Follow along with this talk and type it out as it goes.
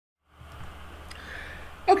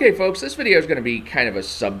Okay, folks, this video is going to be kind of a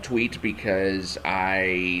subtweet because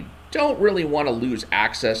I don't really want to lose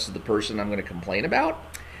access to the person I'm going to complain about.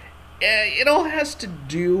 It all has to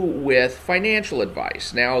do with financial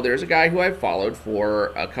advice. Now, there's a guy who I've followed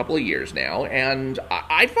for a couple of years now, and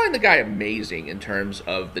I find the guy amazing in terms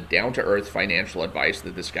of the down-to-earth financial advice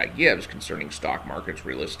that this guy gives concerning stock markets,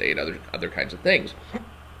 real estate, other kinds of things.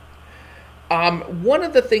 One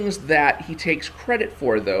of the things that he takes credit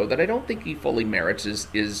for, though, that I don't think he fully merits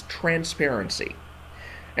is transparency.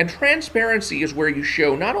 And transparency is where you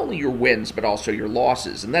show not only your wins, but also your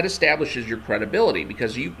losses. And that establishes your credibility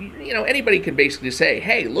because, you know, anybody can basically say,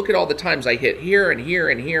 hey, look at all the times I hit here and here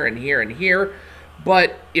and here and here and here.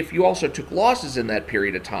 But if you also took losses in that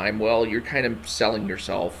period of time, well, you're kind of selling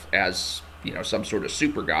yourself as, you know, some sort of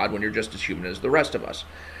super god when you're just as human as the rest of us.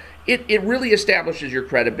 It really establishes your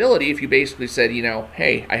credibility if you basically said, you know,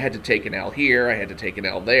 hey, I had to take an L here, I had to take an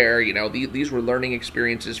L there, you know, these were learning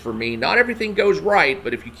experiences for me. Not everything goes right,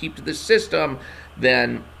 but if you keep to this system,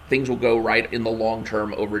 then things will go right in the long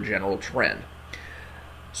term over a general trend.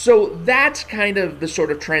 So that's kind of the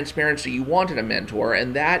sort of transparency you want in a mentor,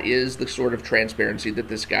 and that is the sort of transparency that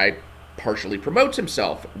this guy partially promotes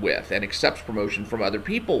himself with and accepts promotion from other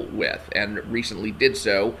people with, and recently did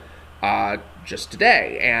so just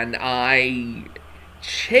today. And I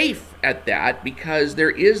chafe at that because there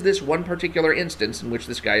is this one particular instance in which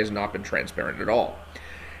this guy has not been transparent at all.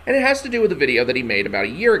 And it has to do with a video that he made about a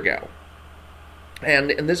year ago. And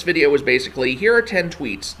this video was basically, here are 10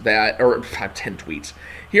 tweets that, or not 10 tweets,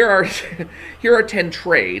 here are 10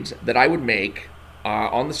 trades that I would make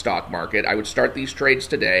on the stock market. I would start these trades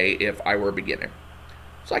today if I were a beginner.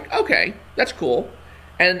 It's like, okay, that's cool.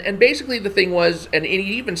 And basically the thing was, and he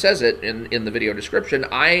even says it in the video description,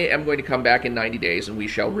 I am going to come back in 90 days and we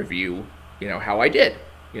shall review, you know, how I did.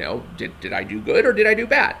 You know, did I do good or did I do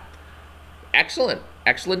bad? Excellent.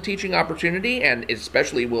 Excellent teaching opportunity, and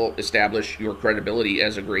especially will establish your credibility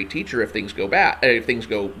as a great teacher if things go bad, if things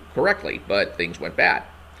go correctly, but things went bad.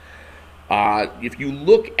 If you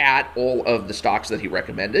look at all of the stocks that he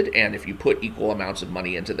recommended, and if you put equal amounts of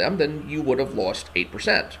money into them, then you would have lost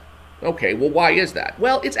 8%. Okay, well, why is that?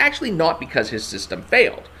 Well, it's actually not because his system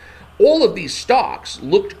failed. All of these stocks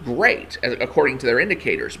looked great, according to their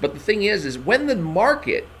indicators. But the thing is when the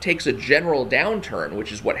market takes a general downturn,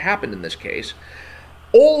 which is what happened in this case,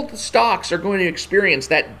 all the stocks are going to experience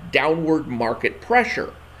that downward market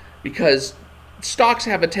pressure because stocks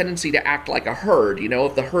have a tendency to act like a herd. You know,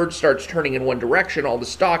 if the herd starts turning in one direction, all the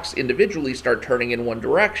stocks individually start turning in one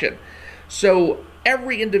direction. So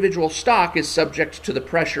every individual stock is subject to the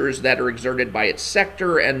pressures that are exerted by its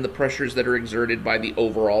sector and the pressures that are exerted by the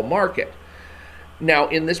overall market. Now,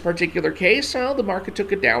 in this particular case, the market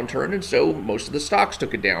took a downturn, and so most of the stocks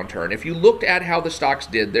took a downturn. If you looked at how the stocks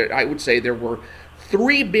did, I would say there were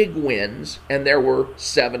 3 big wins and there were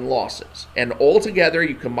 7 losses. And altogether,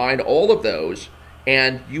 you combine all of those,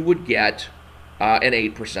 and you would get an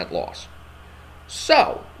 8% loss.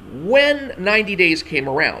 So, when 90 days came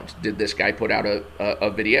around, did this guy put out a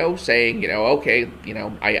video saying, you know, okay, you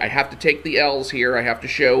know, I have to take the L's here, I have to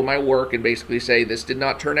show my work and basically say this did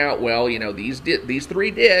not turn out well, you know, these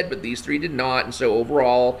 3 did, but these 3 did not, and so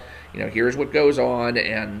overall, you know, here's what goes on,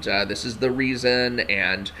 and this is the reason,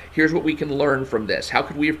 and here's what we can learn from this. How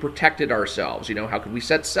could we have protected ourselves? You know, how could we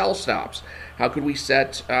set sell stops? How could we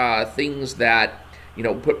set things that, you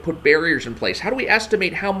know, put barriers in place? How do we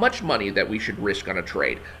estimate how much money that we should risk on a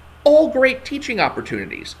trade? All great teaching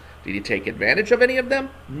opportunities. Did he take advantage of any of them?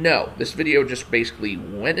 No. This video just basically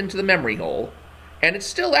went into the memory hole, and it's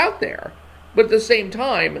still out there. But at the same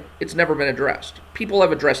time, it's never been addressed. People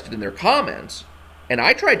have addressed it in their comments, and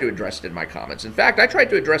I tried to address it in my comments. In fact, I tried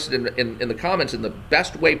to address it in the comments in the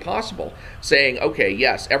best way possible, saying, okay,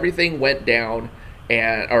 yes, everything went down,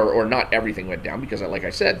 and or not everything went down, because like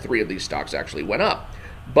I said, 3 of these stocks actually went up.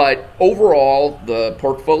 But overall, the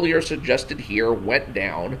portfolio suggested here went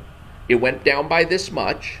down. It went down by this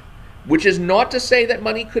much, which is not to say that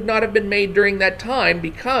money could not have been made during that time,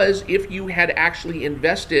 because if you had actually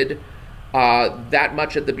invested that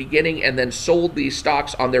much at the beginning and then sold these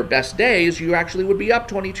stocks on their best days, you actually would be up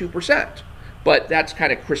 22%. But that's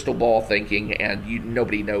kind of crystal ball thinking, and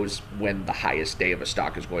nobody knows when the highest day of a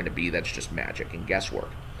stock is going to be. That's just magic and guesswork.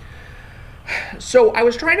 So I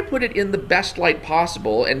was trying to put it in the best light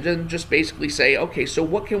possible and then just basically say, okay, so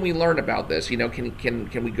what can we learn about this? You know,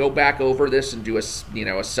 can we go back over this and do a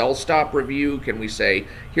sell stop review? Can we say,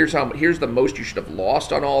 here's the most you should have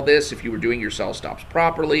lost on all this if you were doing your sell stops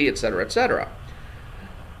properly, et cetera, et cetera.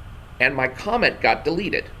 And my comment got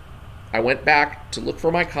deleted. I went back to look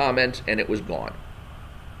for my comment and it was gone,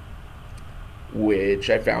 which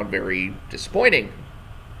I found very disappointing.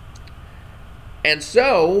 And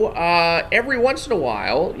so, every once in a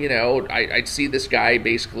while, I'd see this guy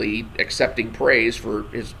basically accepting praise for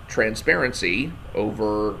his transparency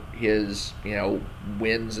over his,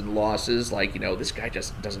 wins and losses. Like, this guy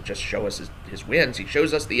just doesn't just show us his wins, he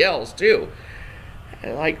shows us the L's too.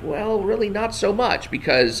 And like, well, really not so much,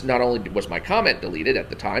 because not only was my comment deleted at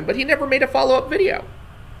the time, but he never made a follow-up video.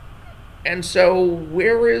 And so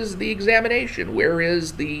where is the examination? Where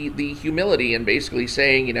is the humility in basically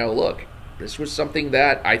saying, look, this was something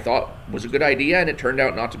that I thought was a good idea, and it turned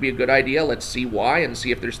out not to be a good idea. Let's see why and see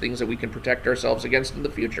if there's things that we can protect ourselves against in the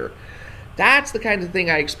future. That's the kind of thing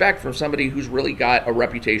I expect from somebody who's really got a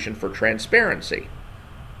reputation for transparency.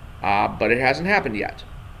 But it hasn't happened yet.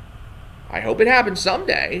 I hope it happens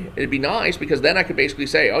someday. It'd be nice, because then I could basically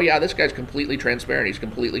say, oh yeah, this guy's completely transparent. He's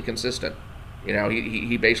completely consistent.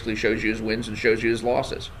 He basically shows you his wins and shows you his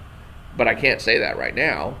losses. But I can't say that right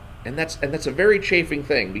now. And that's a very chafing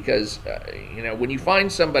thing, because when you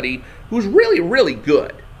find somebody who's really, really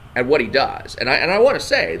good at what he does, and I want to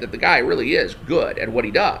say that the guy really is good at what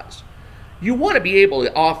he does, you want to be able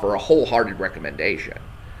to offer a wholehearted recommendation.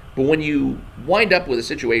 But when you wind up with a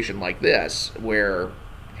situation like this, where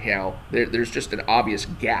there's just an obvious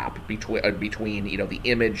gap between the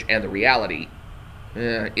image and the reality,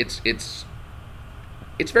 it's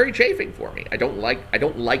very chafing for me. I don't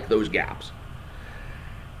like those gaps.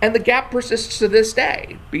 And the gap persists to this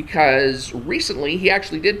day, because recently he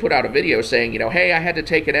actually did put out a video saying, hey, I had to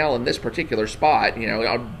take an L in this particular spot,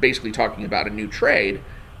 I'm basically talking about a new trade.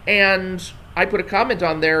 And I put a comment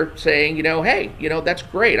on there saying, hey, that's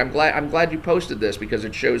great. I'm glad you posted this, because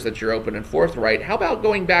it shows that you're open and forthright. How about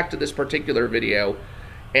going back to this particular video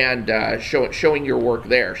and showing your work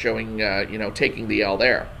there, showing, taking the L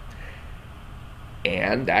there.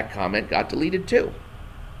 And that comment got deleted too.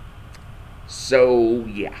 So,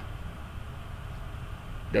 yeah.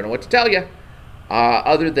 Don't know what to tell you.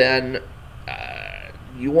 Other than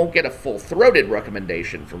you won't get a full-throated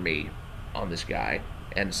recommendation from me on this guy.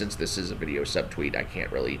 And since this is a video subtweet, I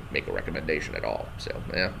can't really make a recommendation at all. So,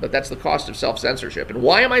 yeah. But that's the cost of self-censorship. And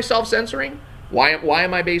why am I self-censoring? Why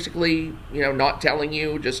am I basically, not telling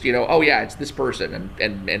you just, oh yeah, it's this person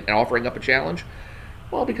and offering up a challenge?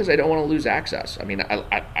 Well, because I don't want to lose access. I mean,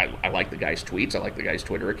 I like the guy's tweets. I like the guy's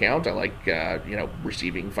Twitter account. I like,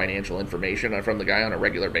 receiving financial information from the guy on a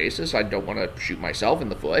regular basis. I don't want to shoot myself in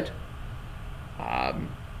the foot. And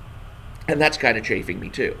that's kind of chafing me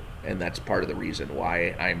too. And that's part of the reason why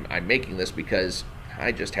I'm making this, because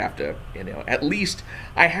I just have to,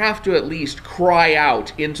 I have to at least cry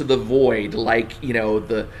out into the void, like,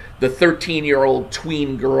 the 13-year-old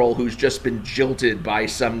tween girl who's just been jilted by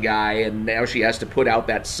some guy, and now she has to put out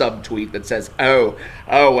that subtweet that says, oh,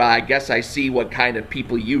 well, I guess I see what kind of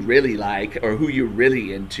people you really like, or who you're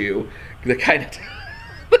really into. The kind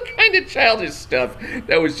of childish stuff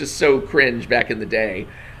that was just so cringe back in the day.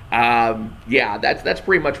 Yeah, that's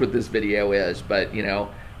pretty much what this video is, but,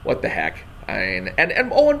 what the heck. And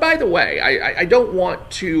by the way, I don't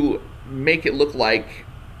want to make it look like,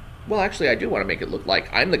 well, actually, I do want to make it look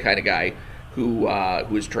like I'm the kind of guy who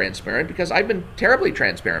is transparent, because I've been terribly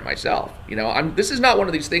transparent myself. This is not one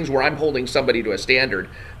of these things where I'm holding somebody to a standard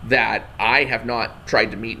that I have not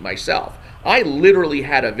tried to meet myself. I literally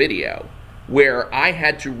had a video where I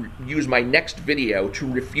had to use my next video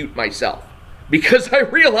to refute myself, because I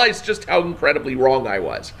realized just how incredibly wrong I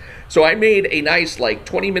was. So I made a nice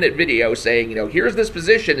 20-minute video saying, here's this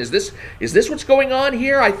position. Is this what's going on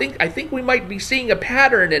here? I think we might be seeing a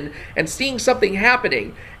pattern and seeing something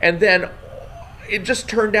happening. And then it just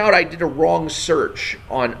turned out I did a wrong search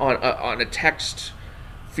on a text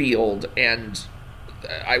field, and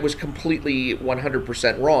I was completely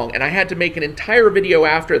 100% wrong. And I had to make an entire video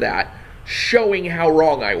after that showing how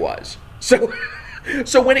wrong I was.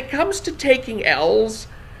 So when it comes to taking L's,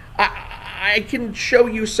 I can show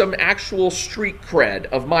you some actual street cred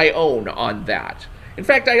of my own on that. In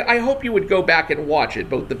fact, I hope you would go back and watch it,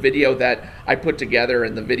 both the video that I put together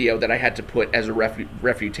and the video that I had to put as a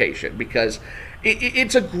refutation, because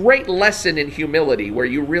it's a great lesson in humility, where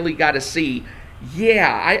you really got to see,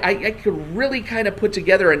 yeah, I could really kind of put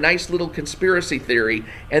together a nice little conspiracy theory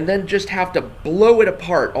and then just have to blow it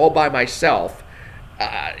apart all by myself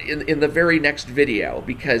in the very next video,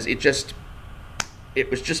 because it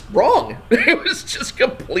was just wrong. It was just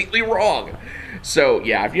completely wrong. So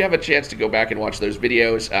yeah, if you have a chance to go back and watch those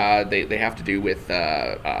videos, they have to do with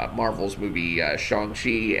Marvel's movie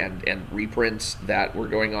Shang-Chi and reprints that were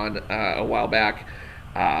going on a while back.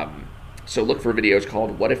 So look for videos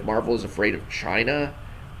called "What If Marvel is Afraid of China?"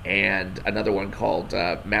 and another one called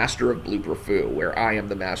Master of Blooper Foo, where I am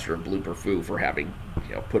the master of Blooper Foo for having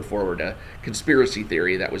put forward a conspiracy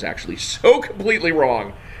theory that was actually so completely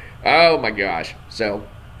wrong. Oh my gosh. So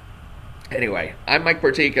anyway, I'm Mike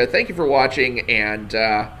Bartica. Thank you for watching. And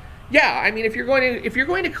yeah, I mean, if you're going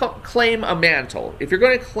to claim a mantle, if you're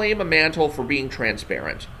going to claim a mantle for being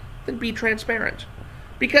transparent, then be transparent.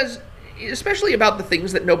 Because especially about the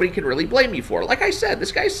things that nobody can really blame you for. Like I said,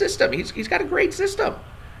 this guy's system, he's got a great system.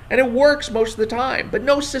 And it works most of the time. But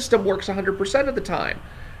no system works 100% of the time.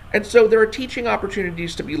 And so there are teaching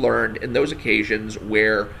opportunities to be learned in those occasions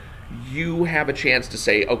where you have a chance to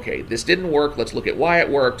say, okay, this didn't work. Let's look at why it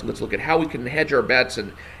worked. Let's look at how we can hedge our bets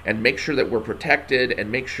and make sure that we're protected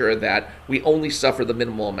and make sure that we only suffer the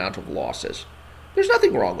minimal amount of losses. There's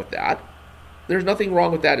nothing wrong with that. There's nothing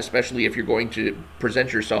wrong with that, especially if you're going to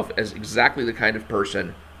present yourself as exactly the kind of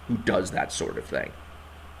person who does that sort of thing.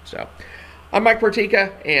 So, I'm Mike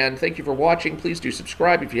Bartica, and thank you for watching. Please do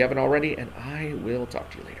subscribe if you haven't already, and I will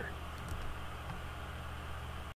talk to you later.